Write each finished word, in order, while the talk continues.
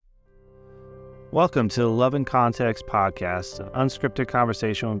Welcome to the Love in Context podcast, an unscripted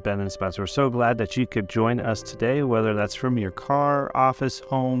conversation with Ben and Spencer. We're so glad that you could join us today, whether that's from your car, office,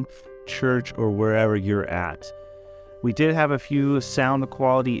 home, church, or wherever you're at. We did have a few sound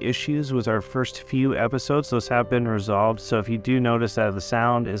quality issues with our first few episodes. Those have been resolved, so if you do notice that the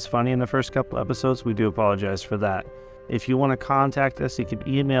sound is funny in the first couple episodes, we do apologize for that. If you want to contact us, you can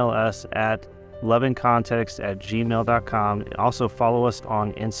email us at loveincontext@gmail.com. Also follow us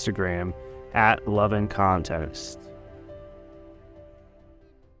on Instagram at Love in Context.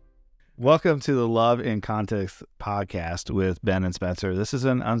 Welcome to the Love in Context podcast with Ben and Spencer. This is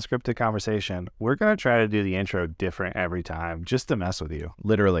an unscripted conversation. We're going to try to do the intro different every time, just to mess with you.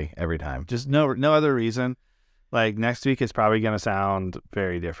 Literally every time. Just no other reason. Like next week, it's probably going to sound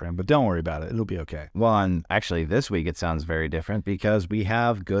very different, but don't worry about it. It'll be okay. Well, and actually this week it sounds very different because we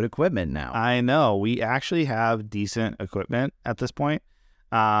have good equipment now. I know. We actually have decent equipment at this point.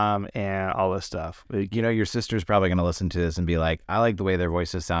 And all this stuff. You know, your sister's probably going to listen to this and be like, I like the way their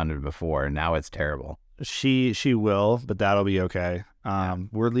voices sounded before. Now it's terrible. She will, but that'll be okay.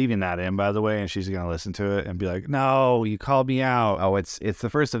 We're leaving that in, by the way, and she's going to listen to it and be like, no, you called me out. Oh, it's the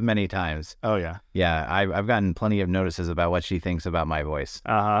first of many times. Oh, yeah. Yeah, I've gotten plenty of notices about what she thinks about my voice.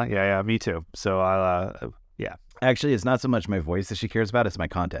 Yeah, me too. So, yeah. Actually, it's not so much my voice that she cares about, it's my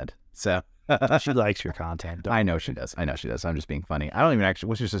content. So... She likes your content. I know she does. I'm just being funny. I don't even actually.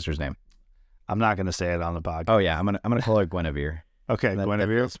 What's your sister's name? I'm not going to say it on the podcast. Oh yeah, I'm gonna call her Guinevere. Okay,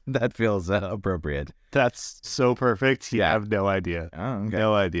 Guinevere. That feels appropriate. That's so perfect. Yeah, I have no idea. Oh, okay.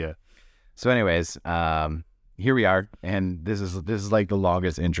 No idea. So, anyways, here we are, and this is like the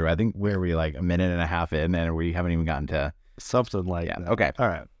longest intro. I think we're like a minute and a half in, and we haven't even gotten to something like that. Okay, all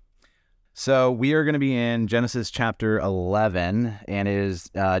right. So we are going to be in Genesis chapter 11, and it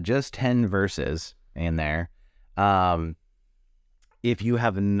is just 10 verses in there. If you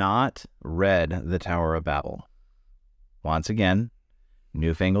have not read the Tower of Babel, once again,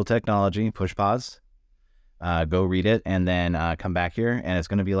 newfangled technology, push pause, go read it, and then come back here, and it's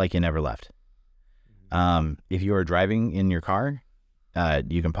going to be like you never left. If you are driving in your car,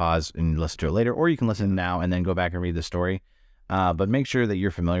 you can pause and listen to it later, or you can listen now and then go back and read the story. But make sure that you're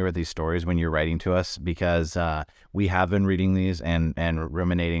familiar with these stories when you're writing to us, because we have been reading these and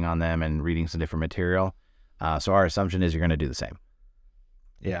ruminating on them and reading some different material. So our assumption is you're going to do the same.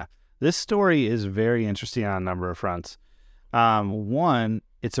 Yeah. This story is very interesting on a number of fronts. One,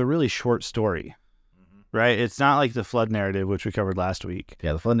 it's a really short story, right? It's not like the flood narrative, which we covered last week.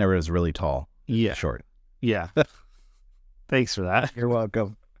 Yeah, the flood narrative is really tall. Yeah. Short. Yeah. Thanks for that. You're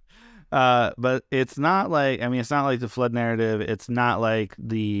welcome. But it's not like the flood narrative. It's not like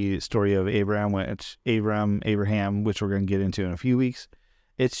the story of Abraham, which we're going to get into in a few weeks.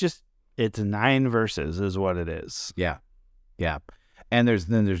 It's 9 verses is what it is. Yeah. Yeah. And there's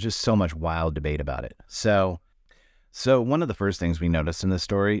just so much wild debate about it. So one of the first things we noticed in this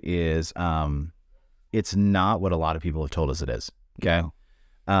story is, it's not what a lot of people have told us it is. Okay.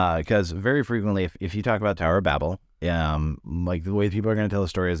 Because very frequently, if you talk about Tower of Babel, like the way people are going to tell the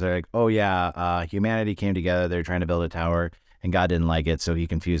story is they're like, oh yeah, humanity came together, they're trying to build a tower, and God didn't like it, so he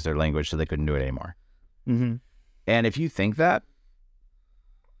confused their language so they couldn't do it anymore. Mm-hmm. And if you think that,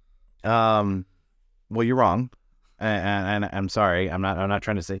 well, you're wrong. And I'm sorry, I'm not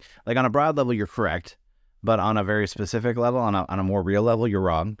trying to say, like, on a broad level, you're correct, but on a very specific level, on a more real level, you're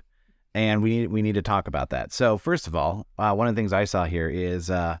wrong. And we need to talk about that. So first of all, one of the things I saw here is,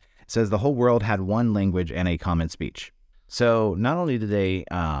 it says the whole world had one language and a common speech. So not only did they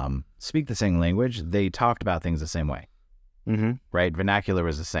speak the same language, they talked about things the same way. Mm-hmm. Right? Vernacular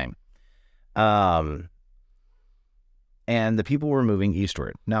was the same. And the people were moving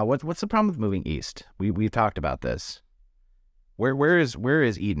eastward. Now, what's the problem with moving east? We've talked about this. Where is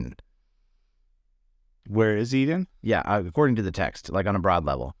Eden? Where is Eden? Yeah, according to the text, like on a broad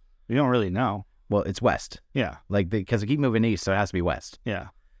level. We don't really know. Well, it's west. Yeah. Like, because they keep moving east, so it has to be west. Yeah.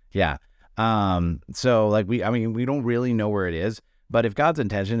 Yeah. So like we don't really know where it is, but if God's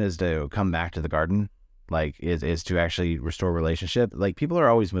intention is to come back to the garden, like is to actually restore relationship, like people are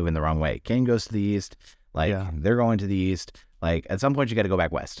always moving the wrong way. Cain goes to the east, like they're going to the east, like at some point you got to go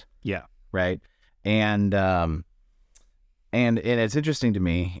back west. Yeah. Right. And it's interesting to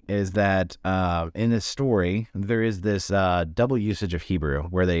me is that, in this story, there is this, double usage of Hebrew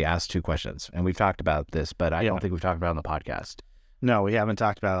where they ask 2 questions, and we've talked about this, but I don't think we've talked about it on the podcast. No, we haven't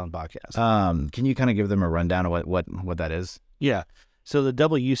talked about it on the podcast. Can you kind of give them a rundown of what that is? Yeah. So the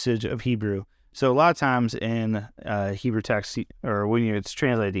double usage of Hebrew. So a lot of times in Hebrew text, or when it's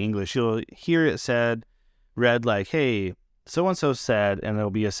translated to English, you'll hear it read like, hey, so-and-so said, and there'll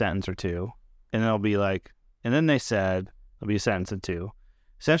be a sentence or two. And it'll be like, and then they said, there'll be a sentence or two.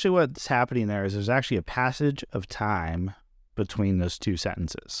 essentially what's happening there is there's actually a passage of time between those two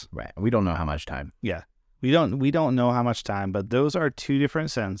sentences. Right. We don't know how much time. Yeah. We don't know how much time, but those are two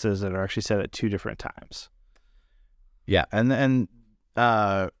different sentences that are actually said at two different times. Yeah. And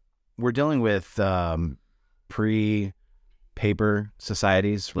we're dealing with pre-paper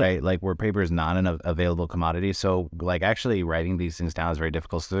societies, right? Yeah. Like where paper is not an available commodity. So like actually writing these things down is very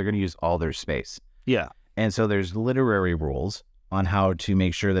difficult. So they're going to use all their space. Yeah. And so there's literary rules on how to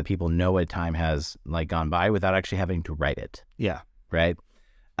make sure that people know what time has like gone by without actually having to write it. Yeah. Right.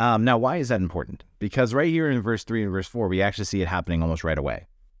 Now, why is that important? Because right here in verse 3 and verse 4, we actually see it happening almost right away.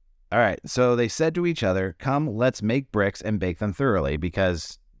 All right. So they said to each other, "Come, let's make bricks and bake them thoroughly,"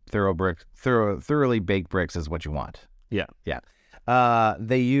 because thoroughly baked bricks is what you want. Yeah. Yeah.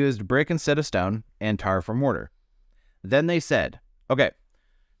 They used brick instead of stone and tar for mortar. Then they said, okay,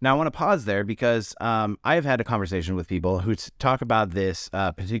 now I want to pause there because I have had a conversation with people who talk about this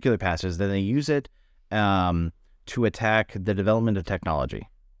particular passage, then they use it to attack the development of technology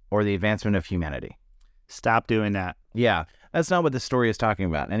or the advancement of humanity. Stop doing that. Yeah, that's not what the story is talking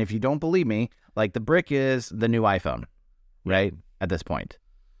about. And if you don't believe me, like the brick is the new iPhone, right, at this point.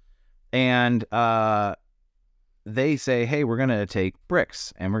 And they say, hey, we're going to take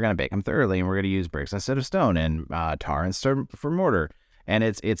bricks and we're going to bake them thoroughly and we're going to use bricks instead of stone and tar instead for mortar. And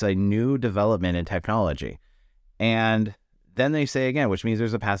it's a new development in technology. And then they say again, which means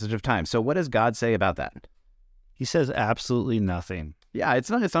there's a passage of time. So what does God say about that? He says absolutely nothing. Yeah, it's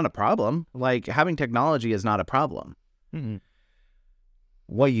not a problem. Like having technology is not a problem. Mm-hmm.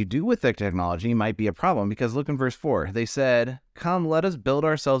 What you do with the technology might be a problem because look in verse 4. They said, "Come, let us build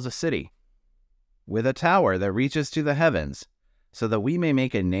ourselves a city with a tower that reaches to the heavens so that we may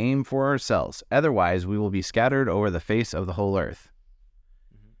make a name for ourselves. Otherwise, we will be scattered over the face of the whole earth."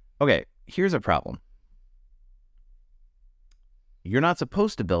 Okay, here's a problem. You're not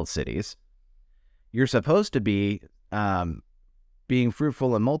supposed to build cities. You're supposed to be being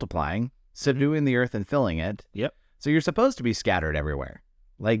fruitful and multiplying, subduing the earth and filling it. Yep. So you're supposed to be scattered everywhere.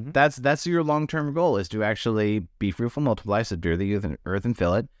 Like that's your long-term goal is to actually be fruitful, multiply, subdue the earth and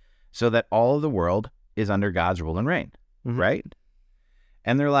fill it so that all of the world is under God's rule and reign, right?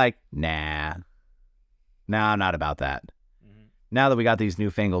 And they're like, nah, not about that. Now that we got these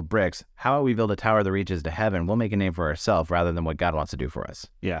newfangled bricks, how about we build a tower that reaches to heaven? We'll make a name for ourselves rather than what God wants to do for us.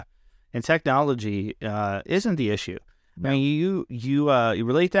 Yeah. And technology isn't the issue. No. I mean, you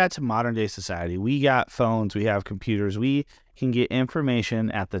relate that to modern day society. We got phones, we have computers, we can get information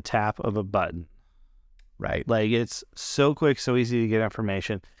at the tap of a button. Right. Like it's so quick, so easy to get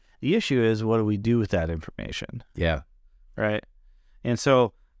information. The issue is, what do we do with that information? Yeah. Right. And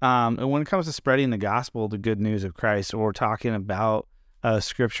so when it comes to spreading the gospel, the good news of Christ, or talking about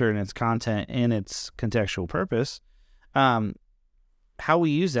scripture and its content and its contextual purpose, how we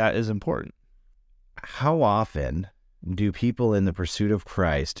use that is important. How often do people in the pursuit of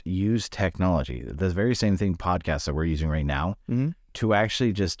Christ use technology, the very same thing podcasts that we're using right now, to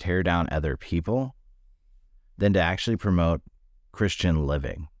actually just tear down other people than to actually promote Christian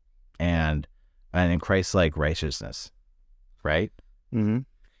living and Christ-like righteousness, right?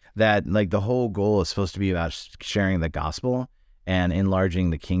 That like the whole goal is supposed to be about sharing the gospel and enlarging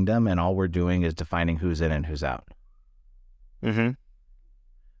the kingdom, and all we're doing is defining who's in and who's out.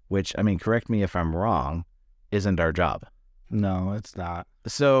 Which, I mean, correct me if I'm wrong, isn't our job. No, it's not.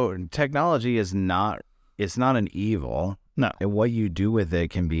 So technology is not, it's not an evil. No. And what you do with it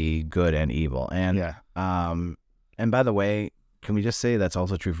can be good and evil. And and by the way, can we just say that's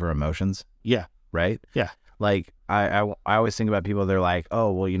also true for emotions? Yeah. Right? Yeah. Like I always think about people, they're like,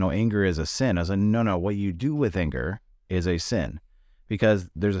 oh, well, you know, anger is a sin. I was like, no, what you do with anger is a sin. Because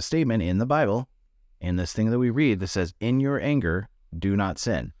there's a statement in the Bible, in this thing that we read, that says, in your anger, do not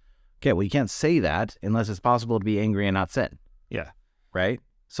sin. Okay, well, you can't say that unless it's possible to be angry and not sin. Yeah. Right?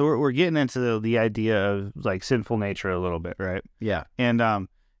 So we're getting into the idea of like sinful nature a little bit, right? Yeah. And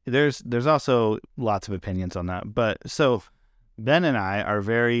there's also lots of opinions on that. But so Ben and I are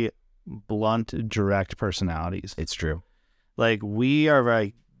very blunt, direct personalities. It's true. Like we are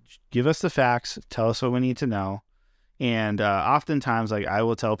like, give us the facts, tell us what we need to know. And oftentimes, like I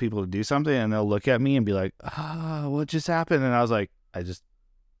will tell people to do something and they'll look at me and be like, what just happened? And I was like, I just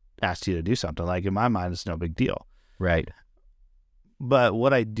asked you to do something. Like in my mind, it's no big deal. Right. But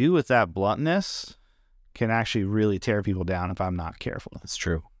what I do with that bluntness can actually really tear people down if I'm not careful. That's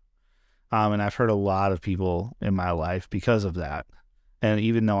true. And I've hurt a lot of people in my life because of that. And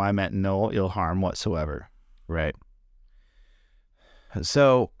even though I meant no ill harm whatsoever. Right.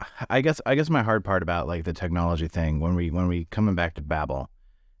 So I guess my hard part about like the technology thing when we coming back to Babel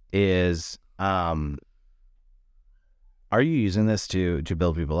is I are you using this to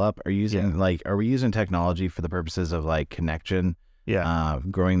build people up? Are you using are we using technology for the purposes of like connection,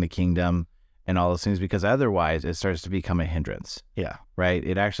 growing the kingdom and all those things? Because otherwise it starts to become a hindrance. Yeah. Right.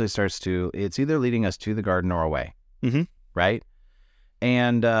 It actually it's either leading us to the garden or away. Mm-hmm. Right.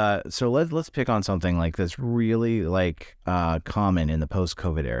 And so let's pick on something like this really like common in the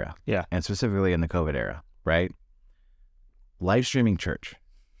post-COVID era. Yeah. And specifically in the COVID era. Right. Live streaming church.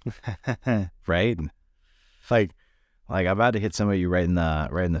 Right. Like I'm about to hit some of you right in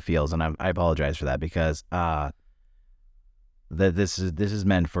the feels, and I apologize for that, because that this is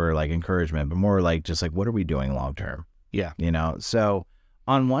meant for like encouragement, but more like just like what are we doing long term? Yeah. You know. So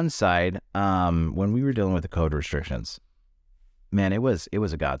on one side, when we were dealing with the code restrictions, man, it was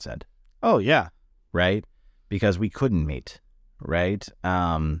a godsend. Oh yeah. Right? Because we couldn't meet. Right?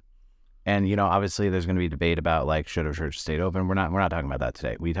 And you know, obviously there's going to be debate about like should a church stay open. We're not talking about that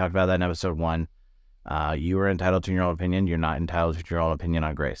today. We talked about that in episode 1. You are entitled to your own opinion. You're not entitled to your own opinion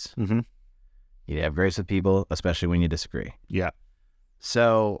on grace. Mm-hmm. You have grace with people, especially when you disagree. Yeah.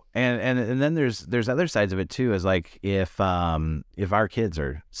 So, and then there's other sides of it too, is like if our kids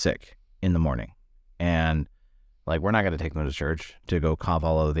are sick in the morning and like we're not going to take them to church to go comp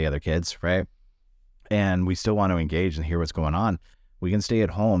all of the other kids, right? And we still want to engage and hear what's going on. We can stay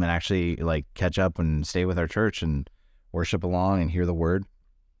at home and actually like catch up and stay with our church and worship along and hear the word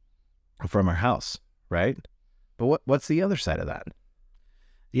from our house. Right? But what's the other side of that?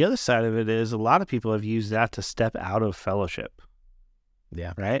 The other side of it is a lot of people have used that to step out of fellowship.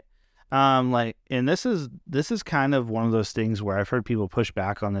 Yeah. Right? And this is kind of one of those things where I've heard people push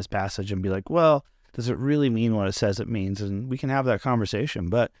back on this passage and be like, well, does it really mean what it says it means? And we can have that conversation.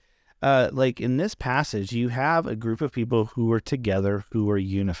 But like in this passage, you have a group of people who are together, who are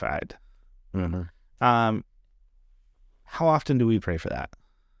unified. Mm-hmm. How often do we pray for that?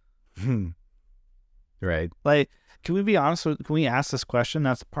 Right. Like, can we be honest? Can we ask this question?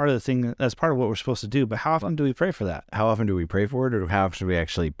 That's part of the thing. That's part of what we're supposed to do. But how often do we pray for that? How often do we pray for it, or how often do we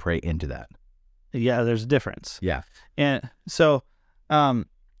actually pray into that? Yeah, there's a difference. Yeah. And so, but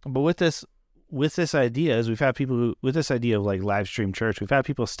with this idea is we've had people with this idea of like live stream church, we've had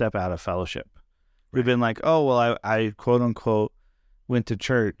people step out of fellowship. We've been like, oh, well, I quote unquote went to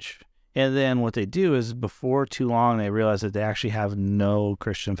church. And then what they do is before too long, they realize that they actually have no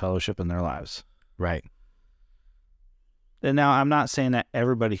Christian fellowship in their lives. Right. And now I'm not saying that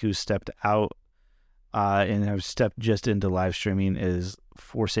everybody who's stepped out and have stepped just into live streaming is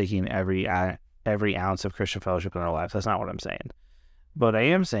forsaking every ounce of Christian fellowship in their life. That's not what I'm saying. But I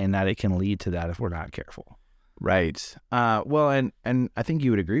am saying that it can lead to that if we're not careful. Right. Well, and I think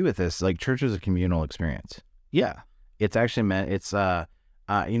you would agree with this. Like, church is a communal experience. Yeah. It's actually meant, it's, a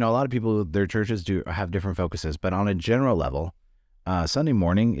lot of people, their churches do have different focuses, but on a general level, Sunday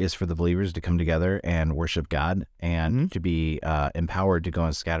morning is for the believers to come together and worship God and to be empowered to go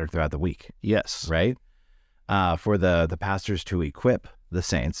and scatter throughout the week. Yes. Right? For the pastors to equip the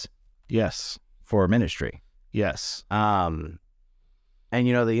saints. Yes. For ministry. Yes. And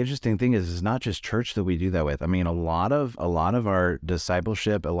you know, the interesting thing is it's not just church that we do that with. I mean, a lot of our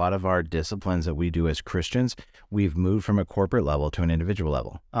discipleship, a lot of our disciplines that we do as Christians, we've moved from a corporate level to an individual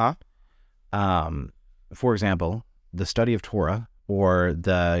level. For example, the study of Torah, or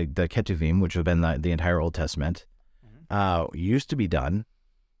the Ketuvim, which would have been the entire Old Testament, used to be done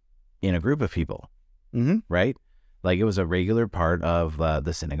in a group of people, right? Like, it was a regular part of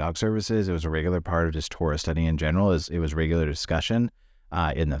the synagogue services. It was a regular part of just Torah study in general. It was regular discussion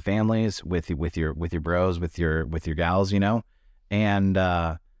in the families with your bros, with your gals, you know. And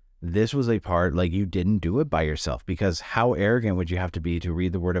this was a part, like, you didn't do it by yourself, because how arrogant would you have to be to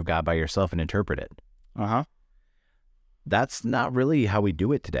read the Word of God by yourself and interpret it? That's not really how we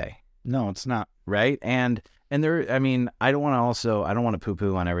do it today. No, it's not. Right? And there, I mean, I don't want to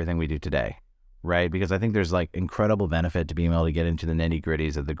poo-poo on everything we do today, right? Because I think there's like incredible benefit to being able to get into the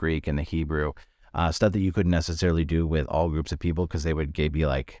nitty-gritties of the Greek and the Hebrew, stuff that you couldn't necessarily do with all groups of people, because they'd be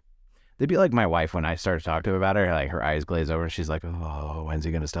like my wife when I started talking to her about her, like her eyes glaze over and she's like, oh, when's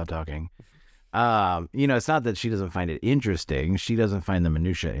he going to stop talking? You know, it's not that she doesn't find it interesting. She doesn't find the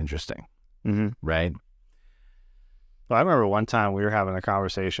minutia interesting. Right? Well, I remember one time we were having a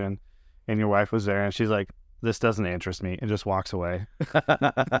conversation and your wife was there and she's like, this doesn't interest me, and just walks away.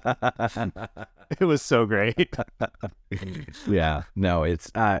 It was so great. Yeah, no,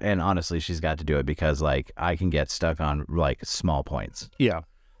 it's, and honestly, she's got to do it because like I can get stuck on like small points. Yeah.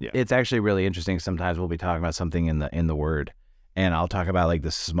 It's actually really interesting. Sometimes we'll be talking about something in the Word, and I'll talk about like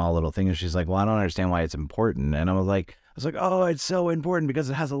this small little thing, and she's like, well, I don't understand why it's important. And I was like, oh, it's so important because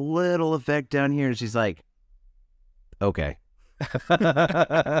it has a little effect down here. And she's like, okay.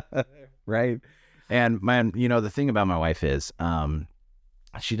 Right. And man, the thing about my wife is,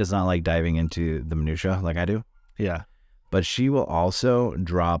 she does not like diving into the minutia like I do. Yeah. But she will also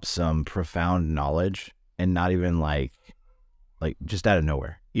drop some profound knowledge and not even like just out of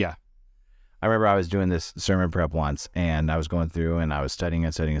nowhere. Yeah. I remember I was doing this sermon prep once, and I was going through and I was studying,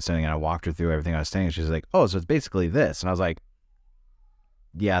 and I walked her through everything I was studying. And she's like, "Oh, so it's basically this." And I was like,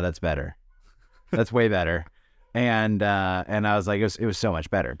 "Yeah, that's better. That's way better." And I was like, it was so much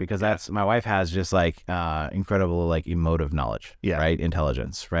better because my wife has just like incredible like emotive knowledge, right?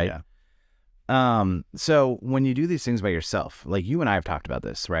 Intelligence, right? Yeah. So when you do these things by yourself, like you and I have talked about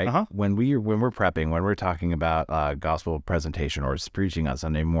this, right? Uh-huh. When we're prepping, when we're talking about gospel presentation or preaching on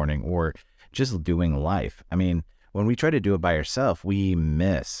Sunday morning or just doing life, I mean, when we try to do it by ourselves, we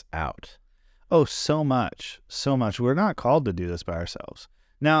miss out. Oh, so much. We're not called to do this by ourselves.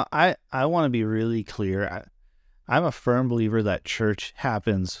 Now, I want to be really clear. I'm a firm believer that church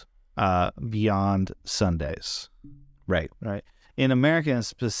happens beyond Sundays. Right. In America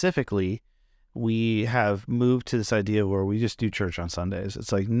specifically, we have moved to this idea where we just do church on Sundays.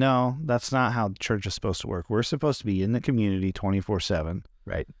 It's like, no, that's not how church is supposed to work. We're supposed to be in the community 24/7.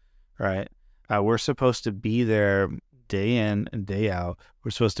 Right. We're supposed to be there day in and day out.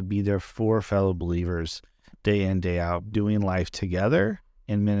 We're supposed to be there for fellow believers day in, day out, doing life together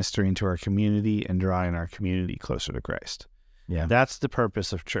and ministering to our community and drawing our community closer to Christ. Yeah. That's the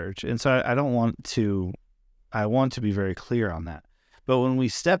purpose of church. And so I want to be very clear on that. But when we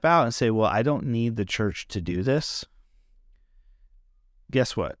step out and say, well, I don't need the church to do this,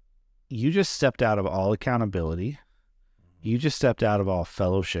 guess what? You just stepped out of all accountability. You just stepped out of all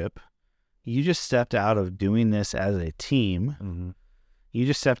fellowship. You just stepped out of doing this as a team. Mm-hmm. You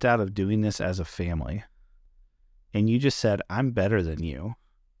just stepped out of doing this as a family. And you just said, I'm better than you.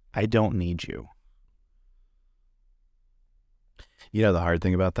 I don't need you. The hard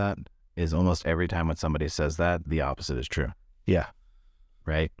thing about that is almost every time when somebody says that, the opposite is true. Yeah.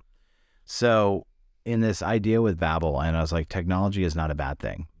 Right. So in this idea with Babel, and I was like, technology is not a bad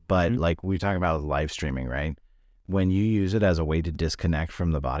thing, but like we talk about live streaming, right? When you use it as a way to disconnect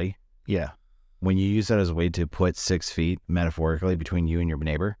from the body. Yeah. When you use it as a way to put 6 feet metaphorically between you and your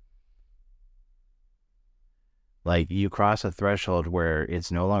neighbor, like you cross a threshold where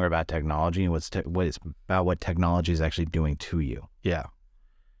it's no longer about technology and it's about what technology is actually doing to you. Yeah.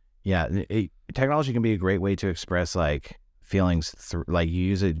 Yeah. Technology can be a great way to express like feelings, like you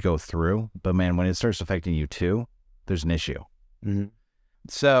use it to go through, but man, when it starts affecting you too, there's an issue. Mm-hmm.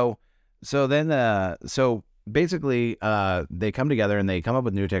 So basically, they come together and they come up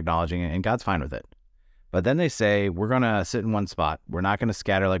with new technology, and God's fine with it. But then they say, we're going to sit in one spot. We're not going to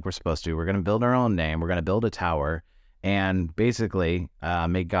scatter like we're supposed to. We're going to build our own name. We're going to build a tower and basically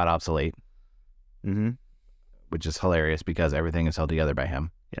make God obsolete, which is hilarious because everything is held together by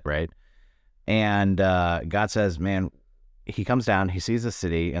him, right? And God says, man, he comes down, he sees the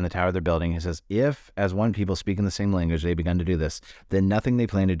city and the tower they're building. He says, if as one people speaking the same language, they begun to do this, then nothing they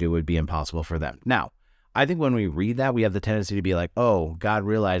plan to do would be impossible for them. Now, I think when we read that, we have the tendency to be like, oh, God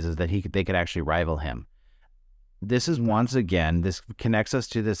realizes that they could actually rival him. This is once again, this connects us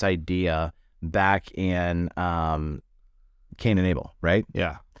to this idea back in Cain and Abel, right?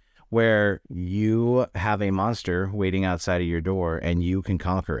 Yeah. Where you have a monster waiting outside of your door and you can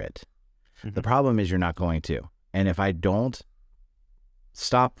conquer it. Mm-hmm. The problem is you're not going to. And if I don't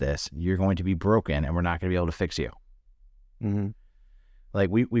stop this, you're going to be broken and we're not going to be able to fix you. Mm-hmm. Like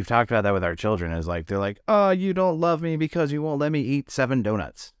we've talked about that with our children. Is like, they're like, oh, you don't love me because you won't let me eat 7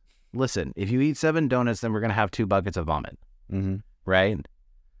 donuts. Listen, if you eat 7 donuts, then we're going to have 2 buckets of vomit. Mm-hmm. Right?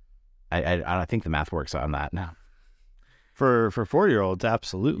 I think the math works on that now. For 4-year-olds,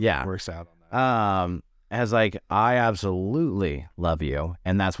 absolutely works out on that. As like, I absolutely love you,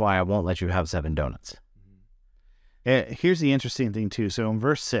 and that's why I won't let you have 7 donuts. Here's the interesting thing too. So in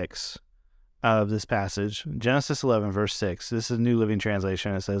verse 6 of this passage, Genesis 11, verse 6, this is New Living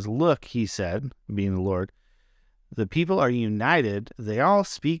Translation. It says, look, he said, being the Lord, the people are united. They all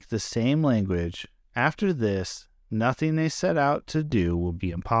speak the same language. After this, nothing they set out to do will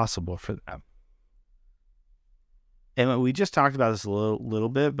be impossible for them. And we just talked about this a little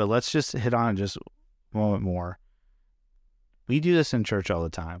bit, but let's just hit on it just a moment more. We do this in church all the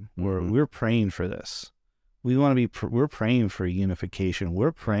time. We're praying for this. We're praying for unification.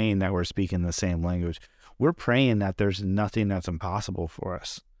 We're praying that we're speaking the same language. We're praying that there's nothing that's impossible for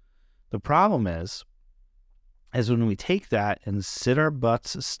us. The problem is when we take that and sit our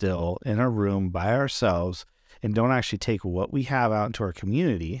butts still in a room by ourselves and don't actually take what we have out into our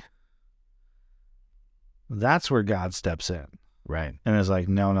community, that's where God steps in. Right. And is like,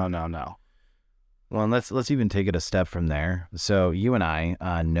 no. Well, and let's even take it a step from there. So you and I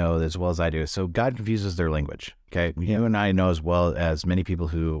know as well as I do. So God confuses their language. Okay, you and I know as well as many people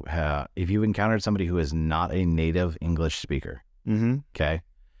who if you encountered somebody who is not a native English speaker. Okay,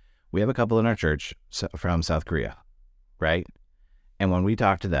 we have a couple in our church from South Korea, right? And when we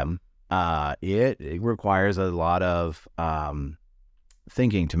talk to them, it requires a lot of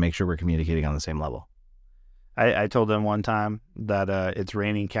thinking to make sure we're communicating on the same level. I told them one time that it's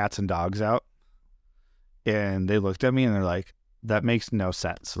raining cats and dogs out. And they looked at me and they're like, that makes no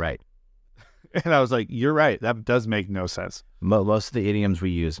sense. Right. And I was like, you're right. That does make no sense. Most of the idioms we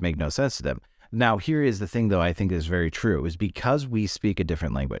use make no sense to them. Now, here is the thing, though, I think is very true, is because we speak a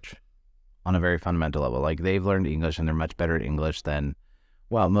different language on a very fundamental level. Like, they've learned English and they're much better at English than,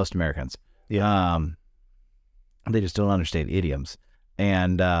 well, most Americans. Yeah. They just don't understand idioms.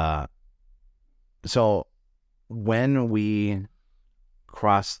 And so when we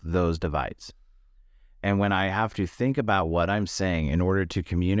cross those divides, and when I have to think about what I'm saying in order to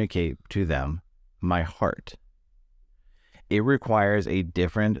communicate to them my heart, it requires a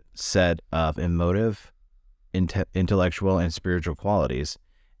different set of emotive, intellectual, and spiritual qualities.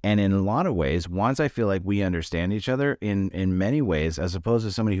 And in a lot of ways, once I feel like we understand each other in many ways, as opposed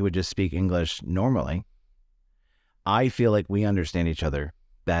to somebody who would just speak English normally, I feel like we understand each other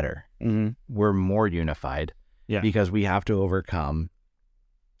better. We're more unified because we have to overcome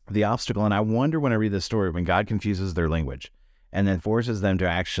the obstacle. And I wonder when I read this story, when God confuses their language and then forces them to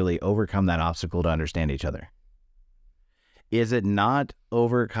actually overcome that obstacle to understand each other, is it not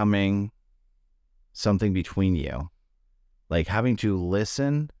overcoming something between you? Like having to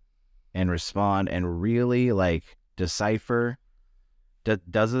listen and respond and really like decipher,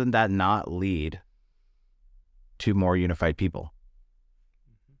 doesn't that not lead to more unified people?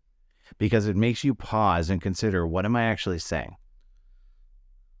 Because it makes you pause and consider, what am I actually saying?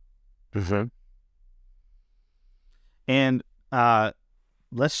 And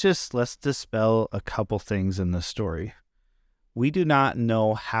let's dispel a couple things in this story. We do not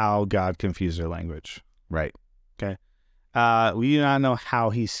know how God confused their language. Right. Okay. We do not know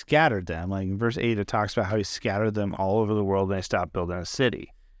how he scattered them. Like in verse 8, it talks about how he scattered them all over the world and they stopped building a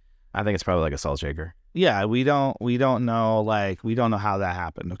city. I think it's probably like a salt shaker. Yeah, we don't know how that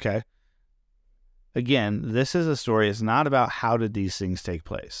happened, okay? Again, this is a story. It's not about how did these things take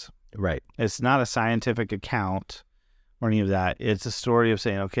place. Right. It's not a scientific account or any of that. It's a story of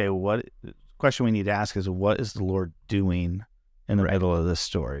saying, okay, what question we need to ask is, what is the Lord doing in the middle of this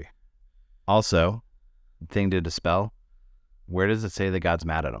story? Also, thing to dispel, where does it say that God's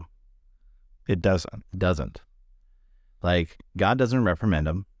mad at them? It doesn't. It doesn't. Like, God doesn't reprimand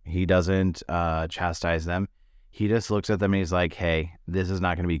them. He doesn't chastise them. He just looks at them and he's like, hey, this is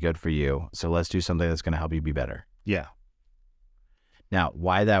not going to be good for you. So let's do something that's going to help you be better. Yeah. Now,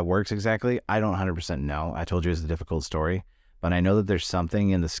 why that works exactly, I don't 100% know. I told you it's a difficult story, but I know that there's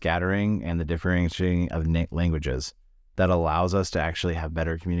something in the scattering and the differentiating of languages that allows us to actually have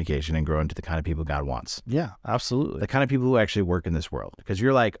better communication and grow into the kind of people God wants. Yeah, absolutely. The kind of people who actually work in this world. Because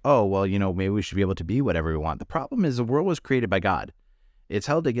you're like, oh, well, maybe we should be able to be whatever we want. The problem is the world was created by God. It's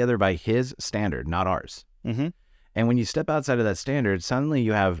held together by his standard, not ours. And when you step outside of that standard, suddenly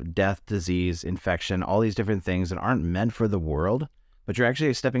you have death, disease, infection, all these different things that aren't meant for the world, but you're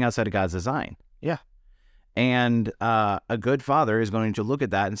actually stepping outside of God's design. Yeah. And a good father is going to look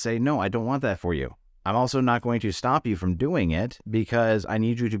at that and say, no, I don't want that for you. I'm also not going to stop you from doing it because I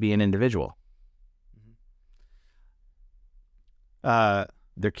need you to be an individual. There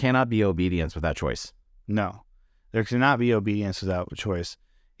cannot be obedience without choice. No, there cannot be obedience without choice.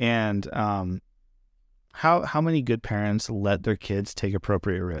 And how many good parents let their kids take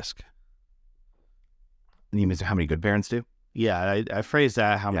appropriate risk? You mean how many good parents do? Yeah, I phrased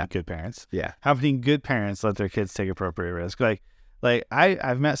that. How many good parents? Yeah. How many good parents let their kids take appropriate risk? Like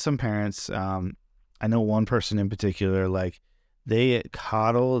I've met some parents. I know one person in particular. Like they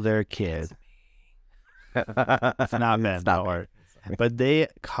coddle their kid. It's not meant that word, but they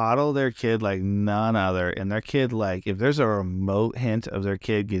coddle their kid like none other. And their kid, like if there's a remote hint of their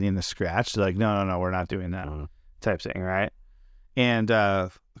kid getting a scratch, they're like, no, we're not doing that type thing, right? And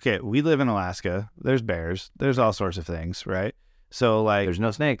okay, we live in Alaska. There's bears. There's all sorts of things, right? So like, there's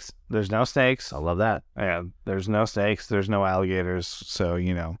no snakes. There's no snakes. I love that. Yeah, there's no snakes. There's no alligators. So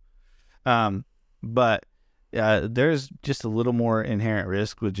but there's just a little more inherent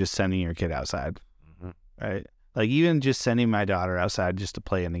risk with just sending your kid outside, right? Like even just sending my daughter outside just to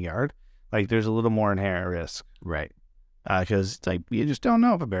play in the yard, like there's a little more inherent risk, right? Because like you just don't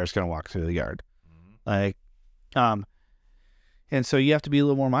know if a bear's gonna walk through the yard, like, and so you have to be a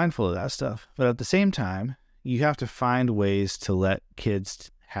little more mindful of that stuff. But at the same time, you have to find ways to let kids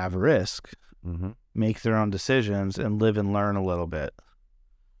have risk make their own decisions, and live and learn a little bit.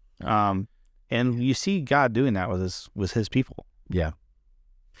 And you see God doing that with his people. Yeah.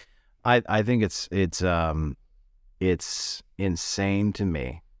 I think it's insane to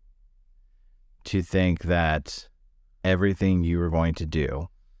me to think that everything you are going to do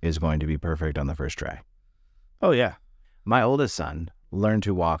is going to be perfect on the first try. Oh, yeah. My oldest son learned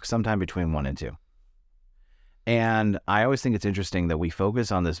to walk sometime between 1 and 2. And I always think it's interesting that we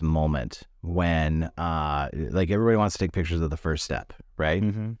focus on this moment when, like, everybody wants to take pictures of the first step, right?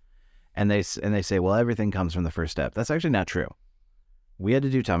 Mm-hmm. And they say, well, everything comes from the first step. That's actually not true. We had to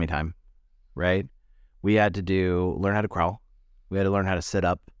do tummy time, right? We had to learn how to crawl. We had to learn how to sit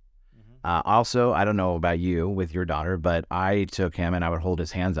up. Also, I don't know about you with your daughter, but I took him and I would hold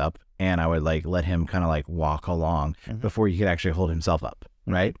his hands up and I would like let him kind of like walk along before he could actually hold himself up,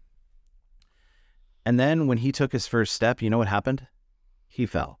 right? And then when he took his first step, you know what happened? He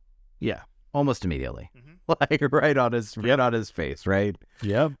fell. Yeah. Almost immediately. Like right on his face, right?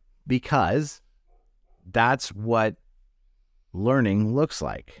 Yep. Because that's what learning looks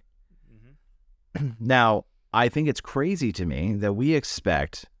like. Now, I think it's crazy to me that we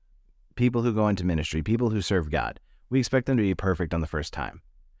expect people who go into ministry, people who serve God, we expect them to be perfect on the first time.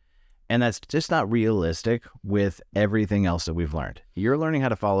 And that's just not realistic with everything else that we've learned. You're learning how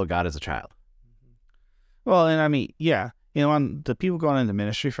to follow God as a child. Well, and I mean, yeah, you know, on the people going into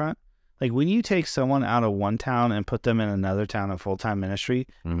ministry front, like when you take someone out of one town and put them in another town of full-time ministry,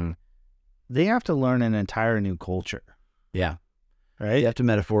 they have to learn an entire new culture. Yeah. Right? You have to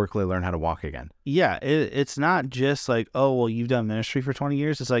metaphorically learn how to walk again. Yeah. It's not just like, oh, well, you've done ministry for 20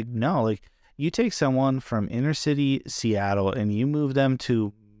 years. It's like, no, like you take someone from inner city Seattle and you move them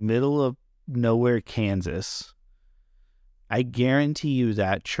to middle of nowhere, Kansas. I guarantee you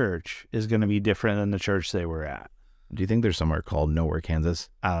that church is going to be different than the church they were at. Do you think there's somewhere called Nowhere, Kansas?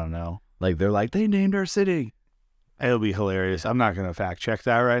 I don't know. Like they're like, they named our city. It'll be hilarious. I'm not going to fact check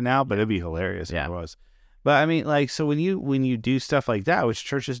that right now, but it'd be hilarious if it was. But I mean, like, so when you do stuff like that, which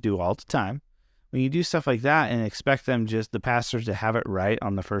churches do all the time, when you do stuff like that and expect them just the pastors to have it right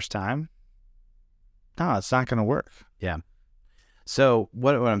on the first time, no, it's not going to work. Yeah. So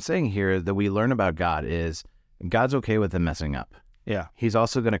what I'm saying here that we learn about God is God's okay with them messing up. Yeah. He's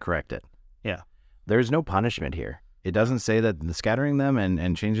also going to correct it. Yeah. There's no punishment here. It doesn't say that the scattering them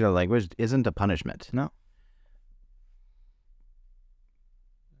and changing their language isn't a punishment. No.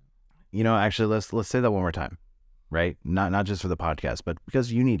 You know, actually, let's say that one more time, right? Not just for the podcast, but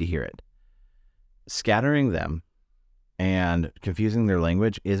because you need to hear it. Scattering them and confusing their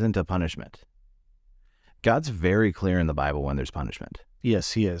language isn't a punishment. God's very clear in the Bible when there's punishment.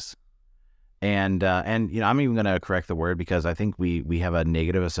 Yes, he is. And you know, I'm even going to correct the word because I think we have a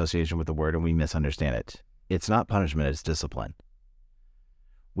negative association with the word and we misunderstand it. It's not punishment, it's discipline.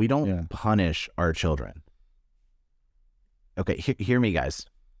 We don't punish our children. Okay, hear me, guys.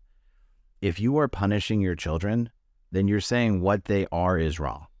 If you are punishing your children, then you're saying what they are is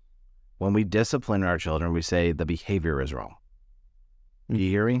wrong. When we discipline our children, we say the behavior is wrong. Do you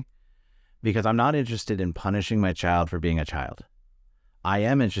hear me? Because I'm not interested in punishing my child for being a child. I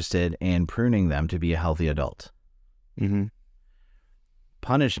am interested in pruning them to be a healthy adult.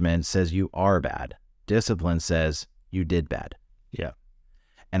 Punishment says you are bad. Discipline says you did bad. Yeah.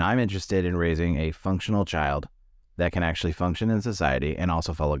 And I'm interested in raising a functional child that can actually function in society and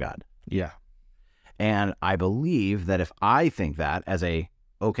also follow God. Yeah. And I believe that if I think that as a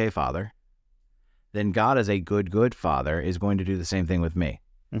okay father, then God as a good father is going to do the same thing with me.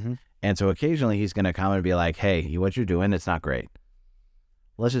 And so occasionally he's going to come and be like, hey, what you're doing, it's not great.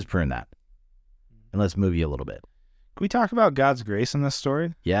 Let's just prune that. And let's move you a little bit. Can we talk about God's grace in this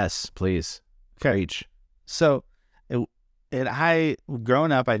story? Yes, please. Okay. Preach. So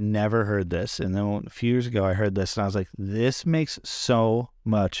growing up, I'd never heard this. And then a few years ago, I heard this and I was like, this makes so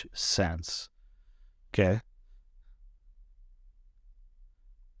much sense. Okay.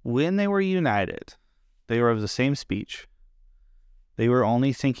 When they were united, they were of the same speech. They were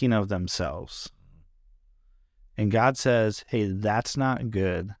only thinking of themselves. And God says, hey, that's not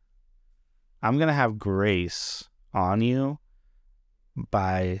good. I'm going to have grace on you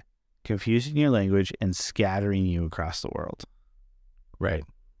by confusing your language and scattering you across the world. Right.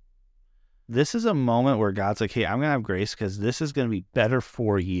 This is a moment where God's like, hey, I'm going to have grace because this is going to be better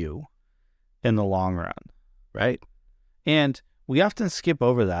for you in the long run. Right. And we often skip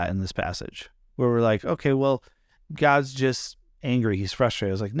over that in this passage where we're like, okay, well, God's just angry. He's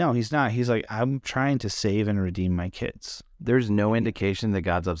frustrated. I was like, no, he's not. He's like, I'm trying to save and redeem my kids. There's no indication that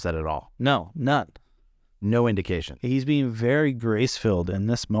God's upset at all. No, none. No indication. He's being very grace-filled in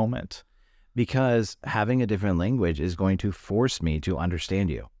this moment. Because having a different language is going to force me to understand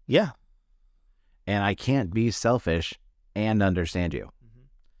you. Yeah. and I can't be selfish and understand you.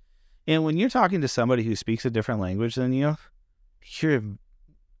 And when you're talking to somebody who speaks a different language than you,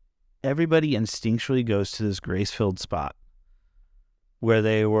 everybody instinctually goes to this grace-filled spot where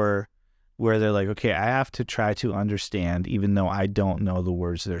they're like, okay, I have to try to understand even though I don't know the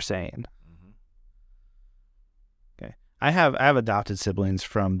words they're saying. Okay. I have adopted siblings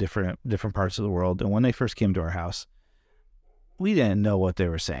from different parts of the world, and when they first came to our house, we didn't know what they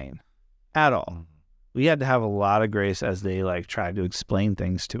were saying at all. We had to have a lot of grace as they like tried to explain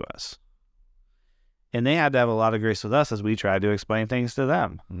things to us. And they had to have a lot of grace with us as we tried to explain things to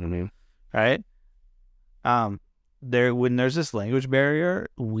them. Right? When there's this language barrier,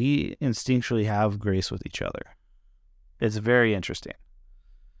 we instinctually have grace with each other. It's very interesting.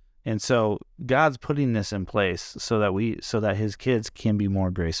 And so God's putting this in place so that his kids can be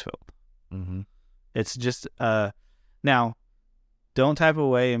more grace-filled. It's just, now, don't type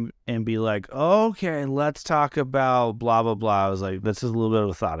away and be like, okay, let's talk about blah, blah, blah. I was like, this is a little bit of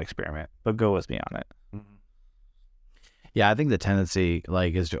a thought experiment, but go with me on it. Yeah, I think the tendency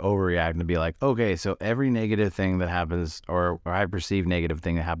is to overreact and be like, okay, so every negative thing that happens or I perceive negative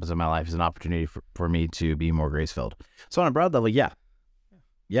thing that happens in my life is an opportunity for me to be more grace-filled. So on a broad level, yeah.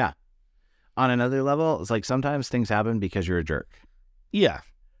 On another level, it's like sometimes things happen because you're a jerk. Yeah.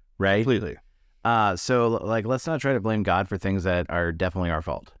 Right? Completely. So let's not try to blame God for things that are definitely our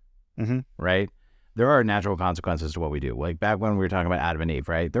fault. Right? There are natural consequences to what we do. Like back when we were talking about Adam and Eve,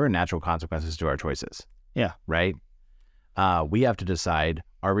 right? There are natural consequences to our choices. Yeah. Right? We have to decide,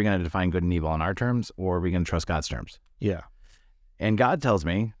 are we going to define good and evil on our terms, or are we going to trust God's terms? Yeah. And God tells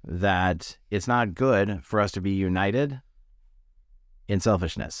me that it's not good for us to be united in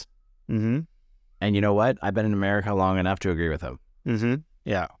selfishness. And you know what? I've been in America long enough to agree with him.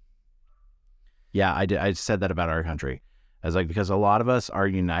 Yeah. Yeah, I did. I said that about our country. I was like, because a lot of us are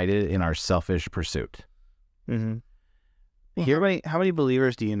united in our selfish pursuit. Well, how many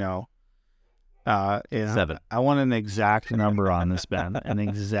believers do you know? 7. I want an exact number on this, Ben. An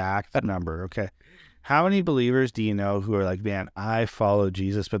exact number. Okay. How many believers do you know who are like, man, I follow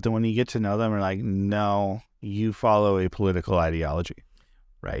Jesus, but then when you get to know them, are like, no, you follow a political ideology.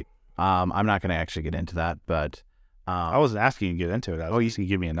 Right. I'm not going to actually get into that, but I wasn't asking you to get into it. You can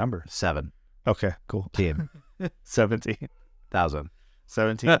give me a number. 7. Okay, cool. Team. 17,000.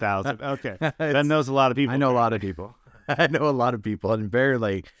 17,000. Okay. Ben knows a lot of people. I know a lot of people. I know a lot of people, and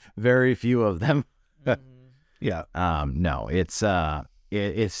very few of them. Yeah. No, it's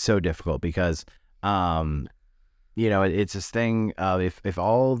so difficult because, it's this thing of if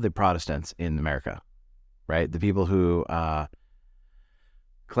all the Protestants in America, right, the people who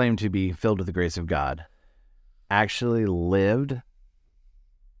claim to be filled with the grace of God, actually lived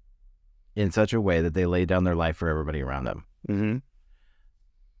in such a way that they laid down their life for everybody around them,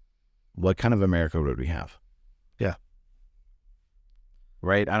 what kind of America would we have? Yeah.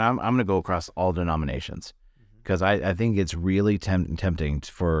 Right. And I'm going to go across all denominations because I think it's really tempting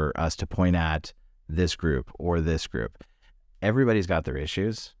for us to point at this group or this group. Everybody's got their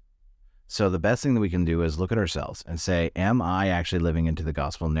issues. So the best thing that we can do is look at ourselves and say, am I actually living into the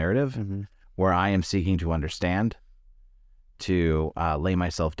gospel narrative where I am seeking to understand, to lay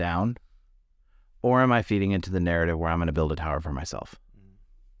myself down, or am I feeding into the narrative where I'm going to build a tower for myself?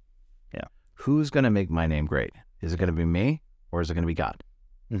 Yeah. Who's going to make my name great? Is it going to be me or is it going to be God?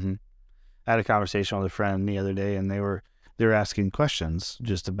 I had a conversation with a friend the other day, and they were asking questions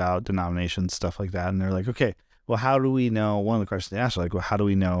just about denominations, stuff like that. And they're like, okay, well, how do we know? One of the questions they asked, like, well, how do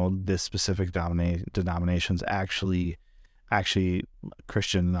we know this specific denomination's actually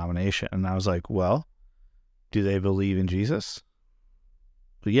Christian denomination? And I was like, well, do they believe in Jesus?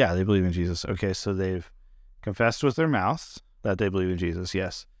 Well, yeah, they believe in Jesus. Okay, so they've confessed with their mouths that they believe in Jesus.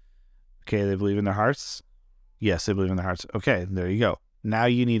 Yes. Okay, they believe in their hearts. Yes, they believe in their hearts. Okay, there you go. Now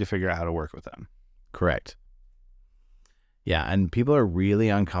you need to figure out how to work with them. Correct. Yeah, and people are really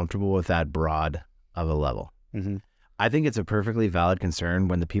uncomfortable with that broad of a level. I think it's a perfectly valid concern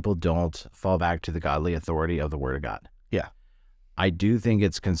when the people don't fall back to the godly authority of the Word of God. Yeah. I do think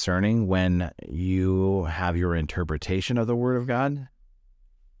it's concerning when you have your interpretation of the Word of God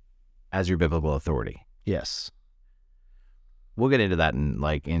as your biblical authority. Yes. We'll get into that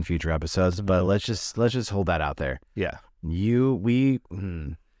in future episodes, but let's just hold that out there. Yeah.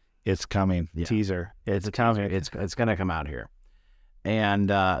 It's coming. Yeah. Teaser. It's coming. It's going to come out here. And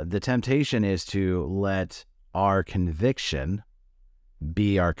the temptation is to let our conviction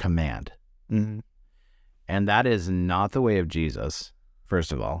be our command. And that is not the way of Jesus,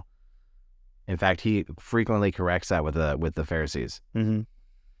 first of all. In fact, he frequently corrects that with the Pharisees.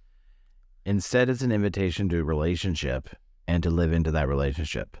 Instead, it's an invitation to relationship and to live into that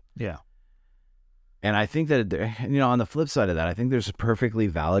relationship. Yeah. And I think that, on the flip side of that, I think there's perfectly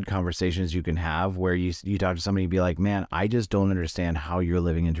valid conversations you can have where you talk to somebody and be like, man, I just don't understand how you're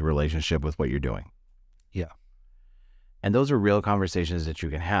living into relationship with what you're doing. Yeah. And those are real conversations that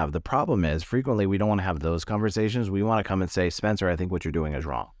you can have. The problem is frequently we don't want to have those conversations. We want to come and say, Spencer, I think what you're doing is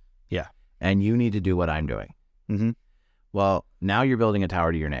wrong. Yeah. And you need to do what I'm doing. Mm-hmm. Well, now you're building a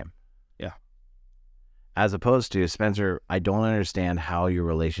tower to your name. Yeah. As opposed to, Spencer, I don't understand how your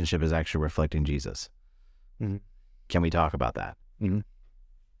relationship is actually reflecting Jesus. Mm-hmm. Can we talk about that? Mm-hmm.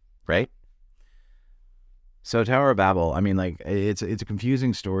 Right? So Tower of Babel, I mean, like, it's a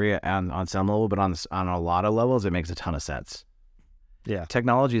confusing story on some level, but on a lot of levels, it makes a ton of sense. Yeah.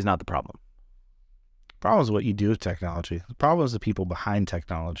 Technology is not the problem. The problem is what you do with technology. The problem is the people behind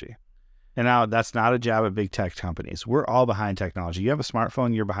technology. And now that's not a jab at big tech companies. We're all behind technology. You have a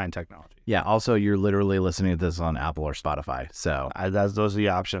smartphone, you're behind technology. Yeah. Also, you're literally listening to this on Apple or Spotify. So those are the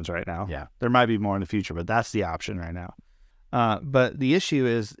options right now. Yeah. There might be more in the future, but that's the option right now. But the issue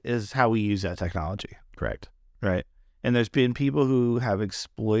is how we use that technology. Correct. Right. And there's been people who have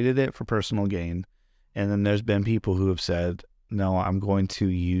exploited it for personal gain. And then there's been people who have said, no, I'm going to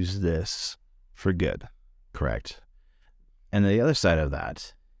use this for good. Correct. And the other side of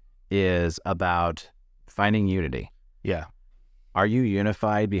that is about finding unity. Yeah. Are you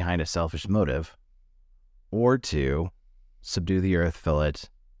unified behind a selfish motive, or to subdue the earth, fill it,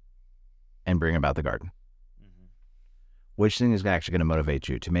 and bring about the garden? Mm-hmm. Which thing is actually going to motivate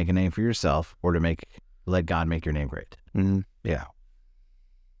you to make a name for yourself, or to let God make your name great? Mm-hmm. Yeah.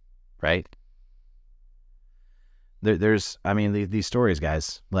 Right? There's, I mean, these stories,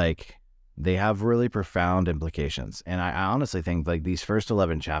 guys, like, they have really profound implications. And I honestly think, like, these first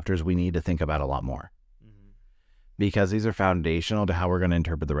 11 chapters, we need to think about a lot more. Mm-hmm. Because these are foundational to how we're going to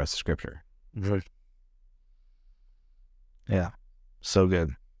interpret the rest of Scripture. Mm-hmm. Yeah. So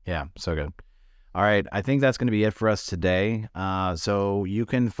good. Yeah, so good. All right, I think that's going to be it for us today. So you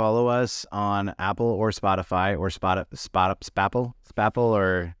can follow us on Apple or Spotify or Spapple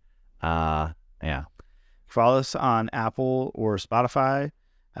or, yeah. Follow us on Apple or Spotify.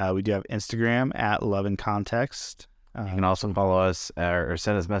 We do have Instagram at Love in Context. You can also follow us or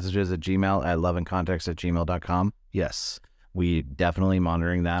send us messages at Gmail at loveincontext@gmail.com. Yes. We definitely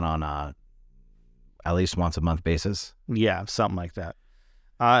monitoring that on at least once a month basis. Yeah, something like that.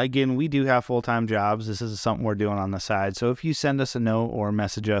 Again, we do have full-time jobs. This is something we're doing on the side. So if you send us a note or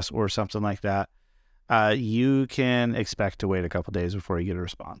message us or something like that, you can expect to wait a couple days before you get a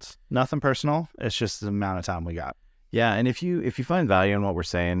response. Nothing personal. It's just the amount of time we got. Yeah, and if you find value in what we're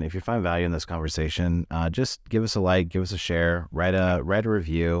saying, if you find value in this conversation, just give us a like, give us a share, write a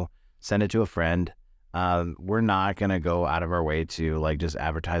review, send it to a friend. We're not gonna go out of our way to like just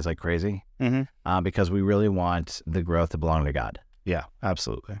advertise like crazy, because we really want the growth to belong to God. Yeah,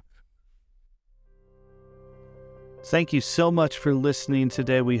 absolutely. Thank you so much for listening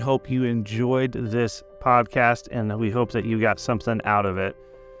today. We hope you enjoyed this podcast, and we hope that you got something out of it.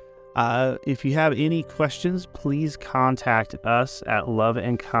 If you have any questions, please contact us at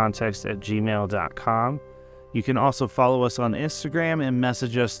loveandcontext@gmail.com. You can also follow us on Instagram and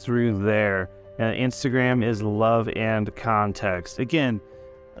message us through there. Instagram is Love and Context. Again,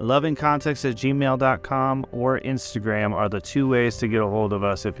 loveandcontext@gmail.com or Instagram are the two ways to get a hold of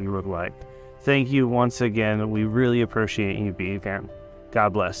us if you would like. Thank you once again. We really appreciate you being here.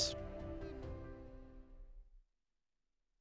 God bless.